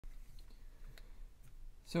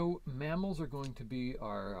So mammals are going to be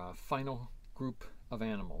our final group of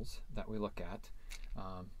animals that we look at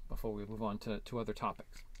before we move on to other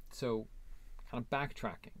topics. So kind of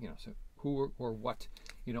backtracking, so who or what,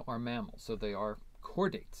 are mammals. So they are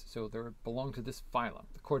chordates. So they belong to this phylum,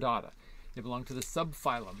 the Chordata. They belong to the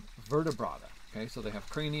subphylum Vertebrata. Okay, so they have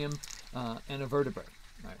cranium and a vertebrae.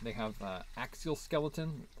 Right? They have axial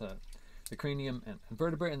skeleton, the cranium and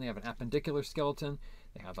vertebrae, and they have an appendicular skeleton.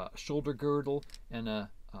 They have a shoulder girdle and a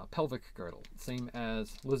pelvic girdle, same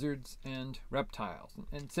as lizards and reptiles,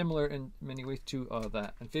 and similar in many ways to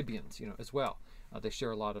the amphibians, as well. They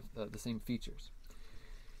share a lot of the same features.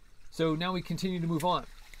 So now we continue to move on.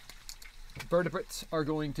 Vertebrates are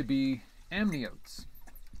going to be amniotes,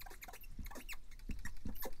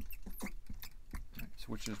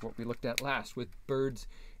 which is what we looked at last with birds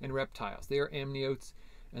and reptiles. They are amniotes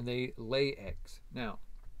and they lay eggs. Now,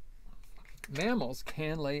 mammals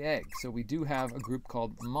can lay eggs, so we do have a group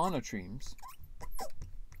called monotremes.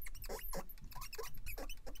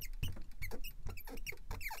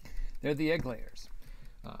 They're the egg layers,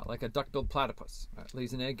 like a duck-billed platypus.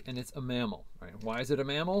 Lays an egg and it's a mammal. Right? Why is it a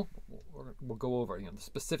mammal? We'll go over the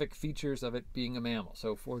specific features of it being a mammal.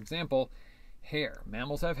 So, for example, hair.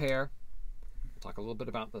 Mammals have hair. We'll talk a little bit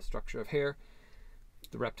about the structure of hair.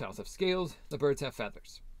 The reptiles have scales. The birds have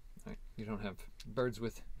feathers. Right? You don't have birds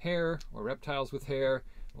with hair or reptiles with hair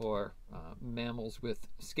or mammals with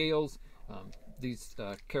scales. These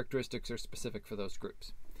characteristics are specific for those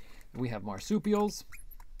groups. We have marsupials.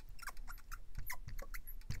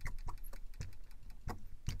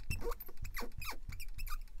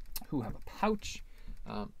 Who have a pouch.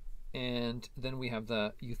 And then we have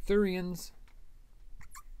the eutherians.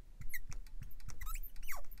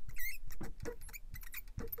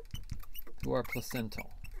 Who are placental.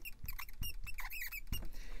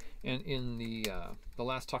 And in the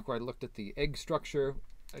last talk where I looked at the egg structure,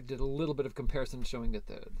 I did a little bit of comparison showing that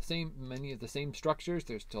many of the same structures.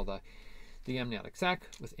 There's still the amniotic sac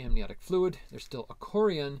with amniotic fluid. There's still a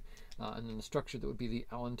chorion, and then the structure that would be the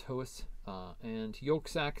allantois and yolk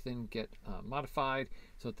sac then get modified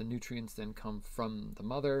so that the nutrients then come from the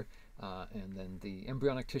mother, and then the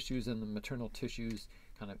embryonic tissues and the maternal tissues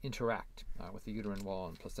kind of interact with the uterine wall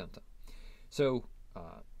and placenta. So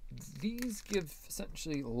these give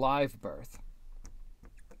essentially live birth.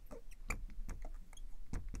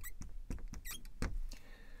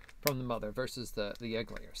 From the mother versus the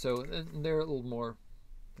egg layer. So they're a little more,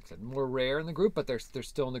 like I said, more rare in the group, but they're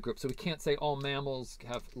still in the group. So we can't say all mammals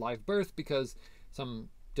have live birth because some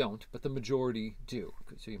don't, but the majority do.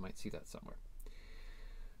 So you might see that somewhere.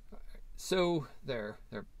 So they're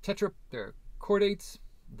chordates,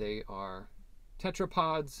 they are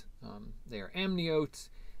tetrapods, they are amniotes,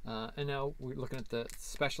 and now we're looking at the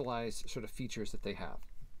specialized sort of features that they have.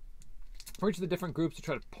 For each of the different groups, to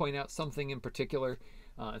try to point out something in particular,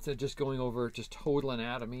 instead of just going over just total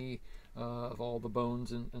anatomy of all the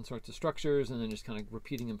bones and sorts of structures, and then just kind of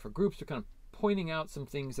repeating them for groups, we're kind of pointing out some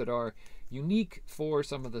things that are unique for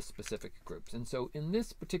some of the specific groups. And so in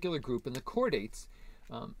this particular group, in the chordates,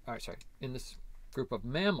 in this group of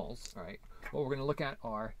mammals, all right, what we're going to look at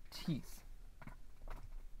are teeth.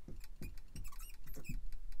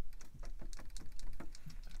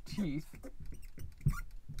 Teeth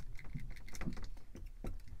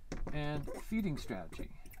and feeding strategy.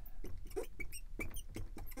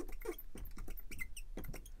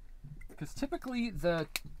 Because typically the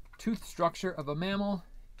tooth structure of a mammal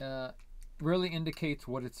really indicates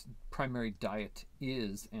what its primary diet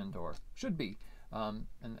is and or should be, and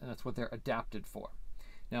that's what they're adapted for.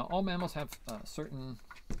 Now all mammals have certain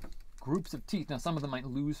groups of teeth. Now some of them might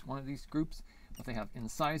lose one of these groups, but they have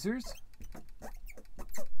incisors,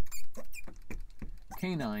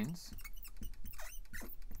 canines,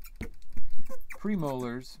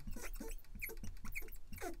 premolars,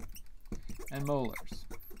 and molars.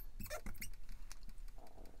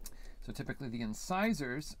 So typically the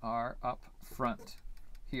incisors are up front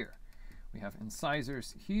here. We have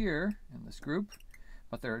incisors here in this group,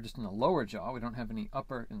 but they're just in the lower jaw. We don't have any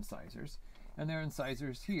upper incisors. And there are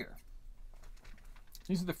incisors here.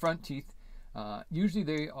 These are the front teeth. Usually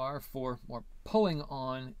they are for more pulling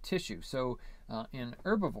on tissue. So in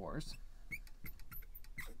herbivores,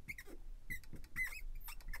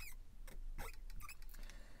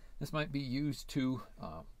 this might be used to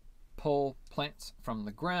pull plants from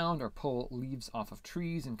the ground or pull leaves off of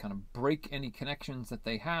trees and kind of break any connections that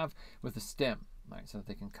they have with the stem, right, so that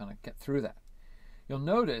they can kind of get through that. You'll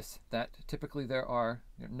notice that typically there are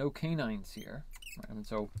no canines here. Right? And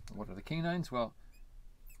so what are the canines? Well,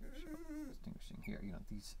 distinguishing here,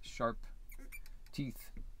 these sharp teeth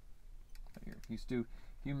that you're used to.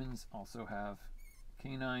 Humans also have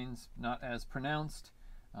Canines not as pronounced.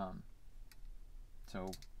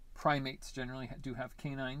 So primates generally do have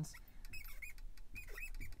canines.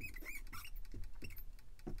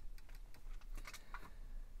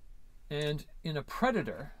 And in a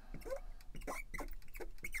predator,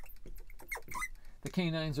 the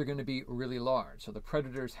canines are going to be really large. So the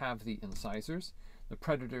predators have the incisors. The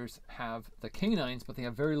predators have the canines, but they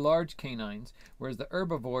have very large canines, whereas the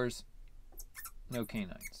herbivores, no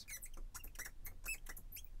canines.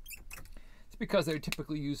 It's because they're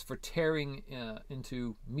typically used for tearing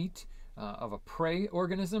into meat of a prey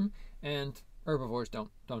organism, and herbivores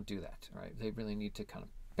don't do that. Right? They really need to kind of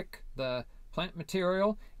pick the plant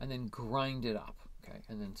material and then grind it up. Okay,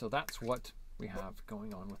 and then so that's what we have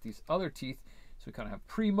going on with these other teeth. So we kind of have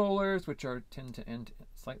premolars, which tend to end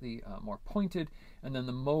slightly more pointed, and then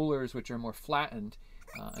the molars, which are more flattened,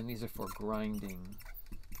 and these are for grinding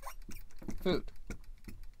food.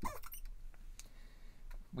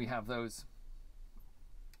 We have those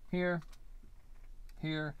here,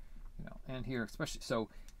 here, and here, especially. So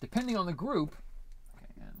depending on the group,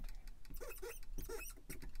 okay, and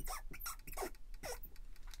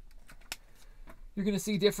you're going to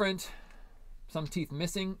see different. Some teeth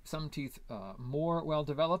missing, some teeth more well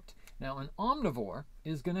developed. Now an omnivore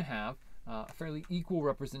is going to have a fairly equal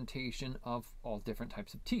representation of all different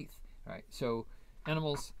types of teeth. Right? So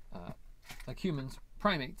animals like humans,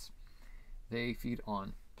 primates, they feed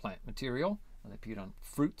on plant material, they feed on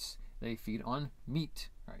fruits, they feed on meat.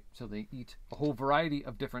 Right? So they eat a whole variety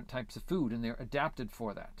of different types of food, and they're adapted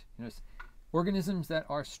for that. Organisms that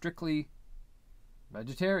are strictly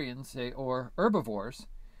vegetarians, say, or herbivores,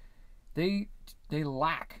 they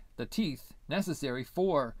lack the teeth necessary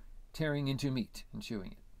for tearing into meat and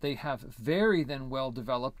chewing it. They have very then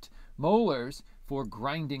well-developed molars for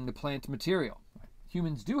grinding the plant material.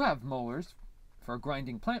 Humans do have molars for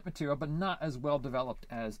grinding plant material, but not as well-developed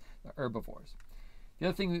as the herbivores. The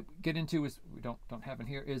other thing we get into is we don't have in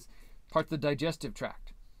here is parts of the digestive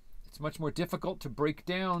tract. It's much more difficult to break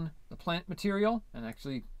down the plant material, and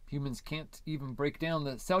actually humans can't even break down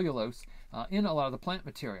the cellulose in a lot of the plant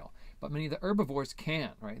material. But many of the herbivores can,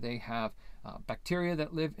 right? They have bacteria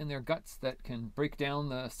that live in their guts that can break down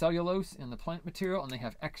the cellulose in the plant material, and they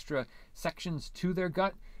have extra sections to their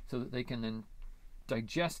gut so that they can then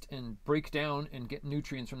digest and break down and get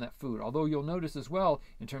nutrients from that food. Although you'll notice as well,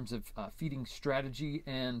 in terms of feeding strategy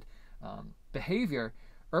and behavior,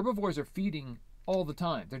 herbivores are feeding all the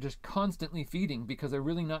time. They're just constantly feeding because they're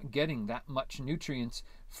really not getting that much nutrients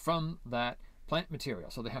from that plant material.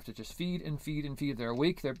 So they have to just feed and feed and feed. They're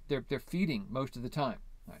awake, they're feeding most of the time.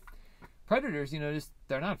 Right? Predators,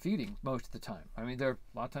 they're not feeding most of the time. I mean, a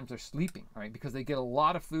lot of times they're sleeping, right? Because they get a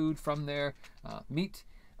lot of food from their meat,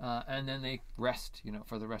 and then they rest,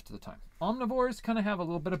 for the rest of the time. Omnivores kind of have a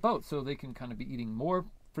little bit of both, so they can kind of be eating more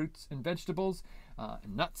fruits and vegetables,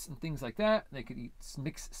 nuts and things like that. They could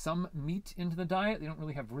mix some meat into the diet. They don't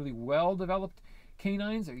really have really well-developed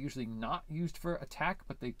canines. They're usually not used for attack,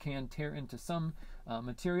 but they can tear into some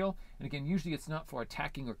material. And again, usually it's not for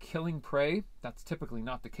attacking or killing prey. That's typically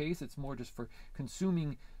not the case. It's more just for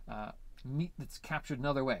consuming meat that's captured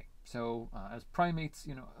another way. So as primates,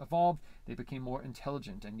 evolved, they became more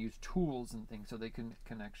intelligent and used tools and things so they can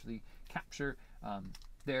actually capture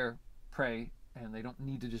their prey, and they don't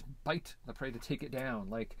need to just bite the prey to take it down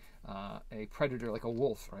like a predator, like a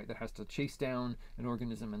wolf, right, that has to chase down an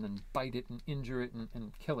organism and then bite it and injure it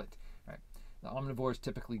and kill it. Right? The omnivores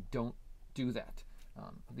typically don't do that,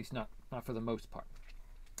 at least not for the most part.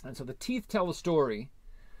 And so the teeth tell the story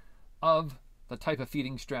of the type of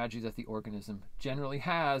feeding strategy that the organism generally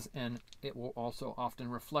has, and it will also often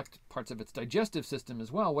reflect parts of its digestive system as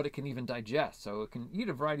well, what it can even digest. So it can eat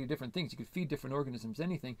a variety of different things. You could feed different organisms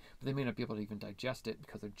anything, but they may not be able to even digest it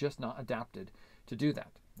because they're just not adapted to do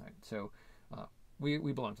that. Right? So we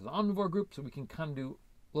belong to the omnivore group, so we can kind of do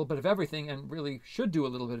a little bit of everything, and really should do a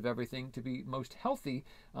little bit of everything to be most healthy,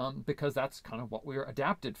 because that's kind of what we're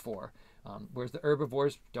adapted for. Whereas the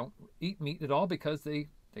herbivores don't eat meat at all because they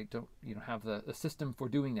don't have the system for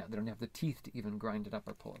doing that. They don't have the teeth to even grind it up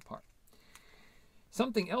or pull it apart.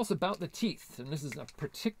 Something else about the teeth, and this is a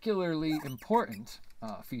particularly important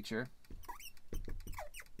feature.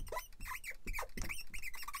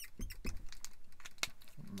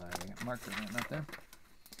 My marker went up there.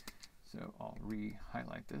 So I'll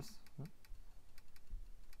re-highlight this.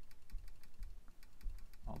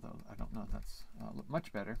 Although I don't know if that's look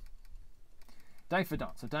much better.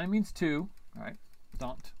 Diphodont. So di means two, all right?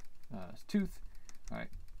 Dont is tooth, all right?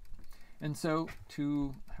 And so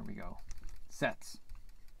here we go, sets.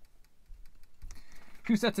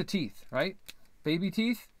 Two sets of teeth, right? Baby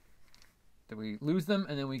teeth, we lose them,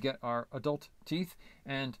 and then we get our adult teeth.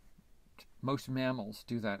 And most mammals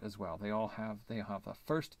do that as well. They have a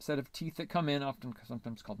first set of teeth that come in, often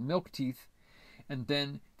sometimes called milk teeth, and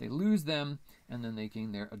then they lose them, and then they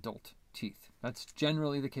gain their adult teeth. That's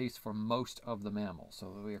generally the case for most of the mammals.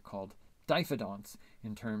 So we are called diphodonts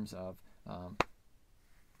in terms of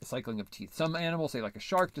the cycling of teeth. Some animals, say like a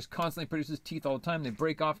shark, just constantly produces teeth all the time. They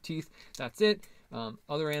break off teeth. That's it.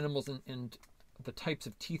 Other animals and the types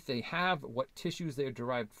of teeth they have, what tissues they are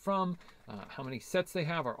derived from, how many sets they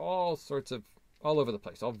have, are all over the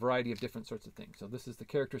place, all variety of different sorts of things. So this is the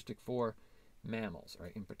characteristic for mammals,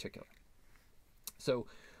 right, in particular. So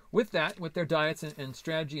with that, with their diets and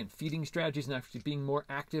strategy and feeding strategies, and actually being more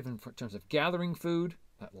active in terms of gathering food,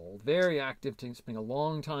 very active, spending a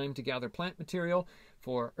long time to gather plant material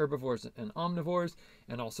for herbivores and omnivores,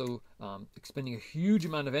 and also expending a huge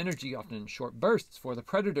amount of energy, often in short bursts, for the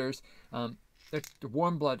predators. They're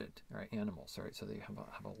warm-blooded, right, animals, right? So they have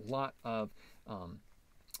a lot of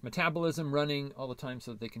metabolism running all the time,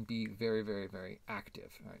 so that they can be very, very, very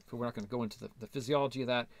active. Right? So we're not going to go into the physiology of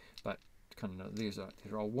that, but kind of know these are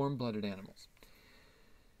all warm-blooded animals.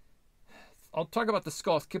 I'll talk about the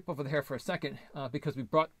skull, skip over the hair for a second, because we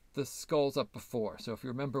brought the skulls up before. So if you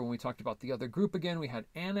remember when we talked about the other group again, we had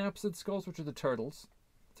anapsid skulls, which are the turtles,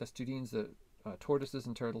 testudines, the tortoises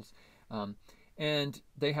and turtles, and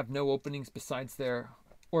they have no openings besides their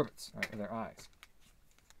orbits, right, or their eyes.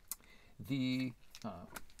 The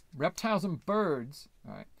reptiles and birds,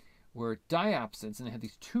 right, were diapsids, and they had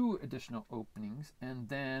these 2 additional openings. And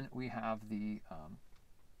then we have the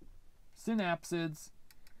synapsids,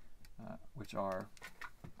 which are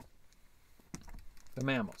the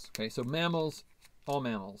mammals. Okay, so mammals, all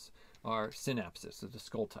mammals are synapsids, so the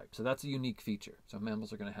skull type. So that's a unique feature. So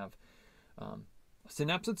mammals are going to have a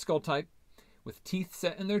synapsid skull type with teeth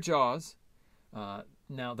set in their jaws.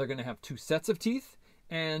 Now they're going to have 2 sets of teeth,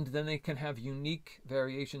 and then they can have unique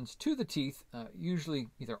variations to the teeth, usually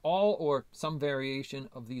either all or some variation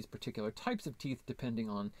of these particular types of teeth, depending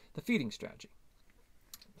on the feeding strategy.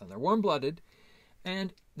 And they're warm-blooded,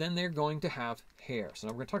 and then they're going to have hair. So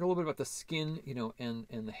now we're going to talk a little bit about the skin,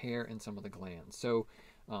 and the hair and some of the glands. So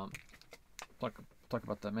talk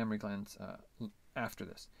about the mammary glands after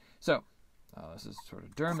this. So this is sort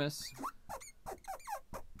of dermis.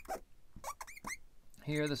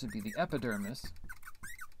 Here, this would be the epidermis.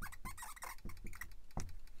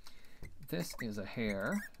 This is a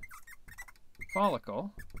hair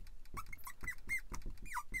follicle.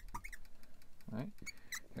 Right.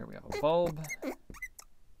 Here we have a bulb, right,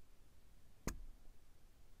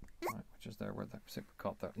 which is there where we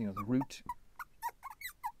call it the root.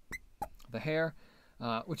 The hair,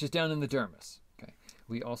 which is down in the dermis. Okay.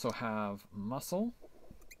 We also have muscle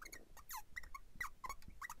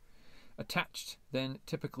attached then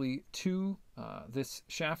typically to this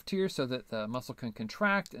shaft here, so that the muscle can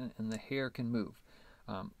contract and the hair can move.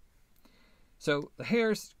 So the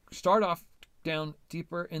hairs start off down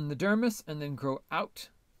deeper in the dermis and then grow out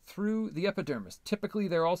through the epidermis. Typically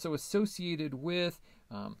they're also associated with,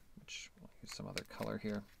 which I'll use some other color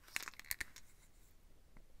here.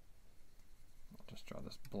 I'll just draw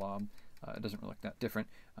this blob. It doesn't really look that different.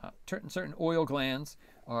 Certain oil glands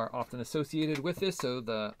are often associated with this, so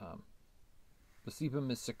the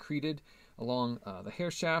sebum is secreted along the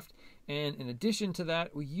hair shaft. And in addition to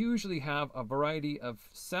that, we usually have a variety of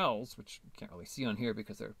cells, which you can't really see on here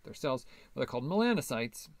because they're cells, but they're called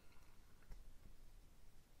melanocytes.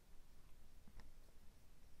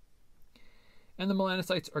 And the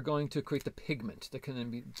melanocytes are going to create the pigment that can then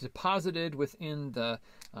be deposited within the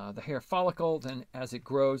hair follicle then as it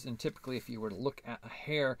grows. And typically, if you were to look at a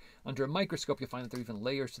hair under a microscope, you'll find that there are even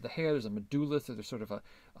layers to the hair. There's a medulla, so there's sort of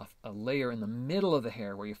a layer in the middle of the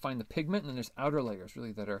hair where you find the pigment, and then there's outer layers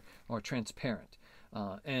really that are more transparent.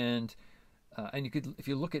 And you could, if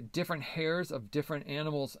you look at different hairs of different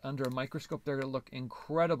animals under a microscope, they're going to look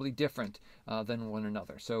incredibly different than one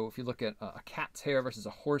another. So if you look at a cat's hair versus a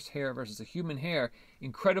horse hair versus a human hair,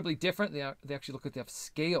 incredibly different. They actually look like they have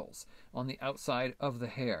scales on the outside of the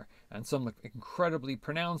hair, and some look incredibly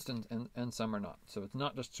pronounced, and some are not. So it's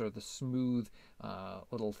not just sort of the smooth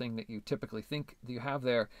little thing that you typically think that you have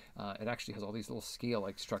there. It actually has all these little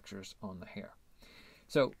scale-like structures on the hair.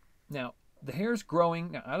 So now, the hair is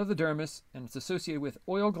growing now out of the dermis, and it's associated with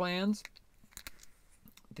oil glands.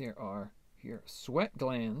 There are here sweat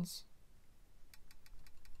glands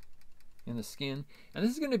in the skin, and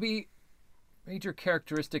this is going to be a major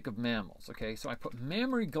characteristic of mammals. Okay, so I put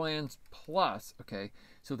mammary glands plus. Okay,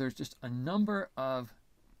 so there's just a number of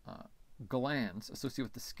glands associated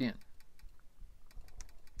with the skin.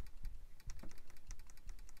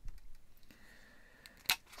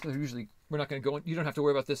 So they're usually we're not going to go in, you don't have to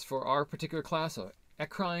worry about this for our particular class. So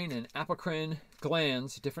eccrine and apocrine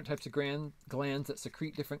glands, different types of glands that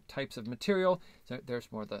secrete different types of material. So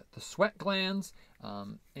there's more the sweat glands,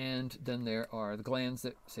 and then there are the glands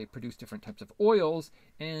that, say, produce different types of oils,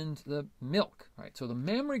 and the milk, right? So the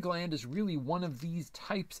mammary gland is really one of these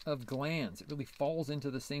types of glands. It really falls into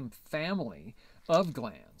the same family of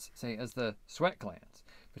glands, say, as the sweat glands,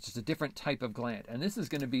 which is a different type of gland. And this is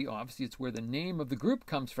going to be, obviously, it's where the name of the group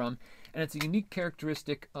comes from, and it's a unique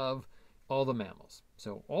characteristic of all the mammals.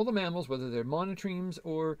 So all the mammals, whether they're monotremes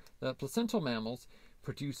or the placental mammals,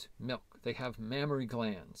 produce milk. They have mammary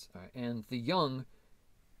glands, and the young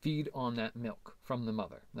feed on that milk from the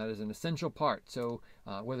mother. That is an essential part. So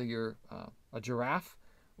whether you're a giraffe,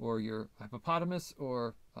 or you're a hippopotamus,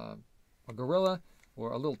 or a gorilla,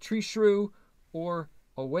 or a little tree shrew, or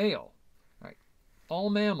a whale, right? All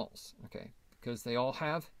mammals, okay, because they all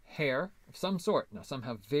have hair of some sort. Now, some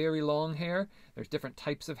have very long hair. There's different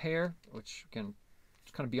types of hair, which can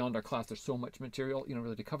kind of beyond our class. There's so much material,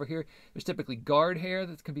 really to cover here. There's typically guard hair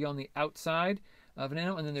that can be on the outside of an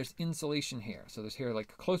animal, and then there's insulation hair. So there's hair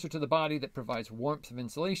like closer to the body that provides warmth of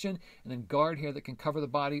insulation, and then guard hair that can cover the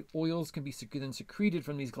body. Oils can be then secreted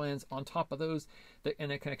from these glands on top of those,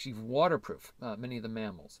 and it can actually waterproof many of the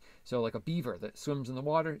mammals. So like a beaver that swims in the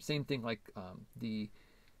water, same thing like the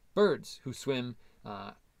birds who swim,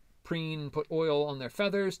 preen, put oil on their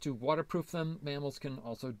feathers to waterproof them. Mammals can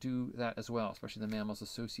also do that as well, especially the mammals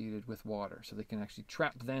associated with water. So they can actually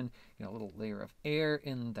trap then a little layer of air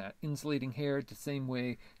in that insulating hair, the same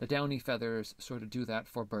way the downy feathers sort of do that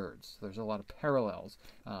for birds. So there's a lot of parallels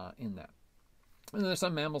in that. And there's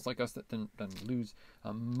some mammals like us that then lose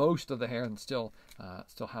most of the hair and still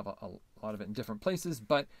have a lot of it in different places,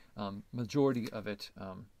 but majority of it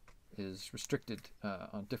is restricted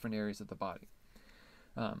on different areas of the body.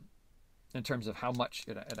 In terms of how much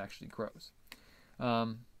it actually grows.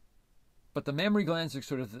 But the mammary glands are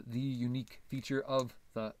sort of the unique feature of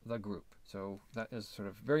the group. So that is sort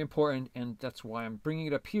of very important, and that's why I'm bringing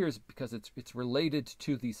it up here, is because it's related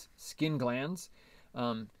to these skin glands.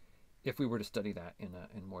 If we were to study that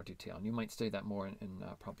in more detail, and you might study that more in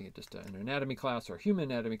probably just an anatomy class or human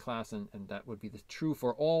anatomy class, and that would be true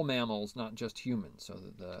for all mammals, not just humans. So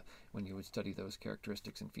when you would study those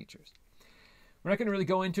characteristics and features. We're not going to really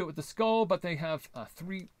go into it with the skull, but they have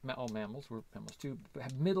all mammals, we're mammals too,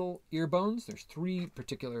 have middle ear bones. There's 3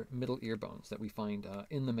 particular middle ear bones that we find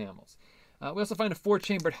in the mammals. We also find a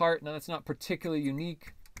 4-chambered heart. Now, that's not particularly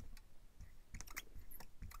unique.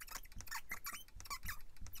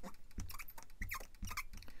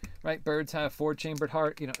 Right, birds have 4-chambered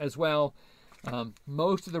heart, as well.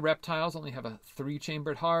 Most of the reptiles only have a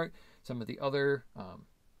 3-chambered heart. Some of the other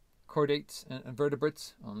chordates and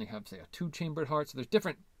vertebrates only have, say, a 2-chambered heart. So there's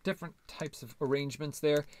different types of arrangements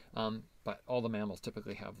there, but all the mammals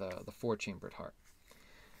typically have the 4-chambered heart.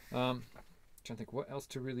 Trying to think what else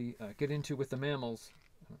to really get into with the mammals.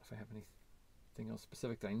 I don't know if I have anything else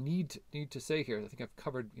specific that I need to say here. I think I've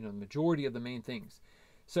covered the majority of the main things.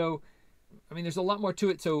 So there's a lot more to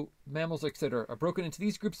it. So mammals, like I said, are broken into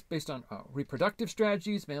these groups based on reproductive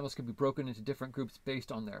strategies. Mammals can be broken into different groups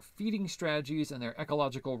based on their feeding strategies and their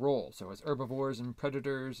ecological role. So as herbivores and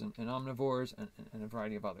predators and omnivores and a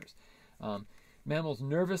variety of others. Mammals'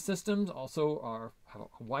 nervous systems also have a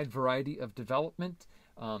wide variety of development,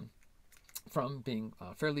 from being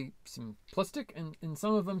fairly simplistic in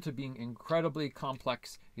some of them to being incredibly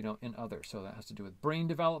complex, in others. So that has to do with brain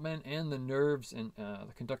development and the nerves and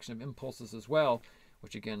the conduction of impulses as well,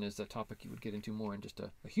 which again is a topic you would get into more in just a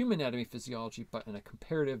human anatomy physiology, but in a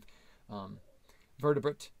comparative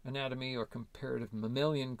vertebrate anatomy or comparative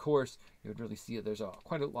mammalian course, you would really see that there's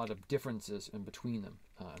quite a lot of differences in between them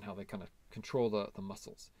and how they kind of control the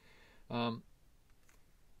muscles. That's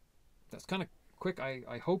kind of quick.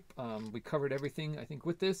 I hope we covered everything, I think,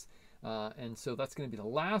 with this. And so that's going to be the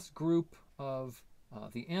last group of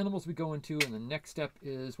the animals we go into. And the next step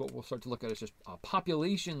is what we'll start to look at is just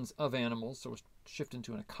populations of animals. So we'll shift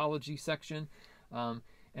into an ecology section and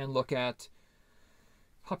look at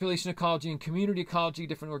population ecology and community ecology,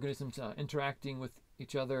 different organisms interacting with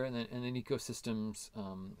each other, and then ecosystems,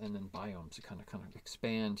 and then biomes to kind of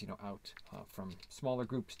expand, out from smaller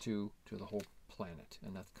groups to the whole planet.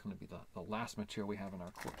 And that's going to be the last material we have in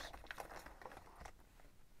our course.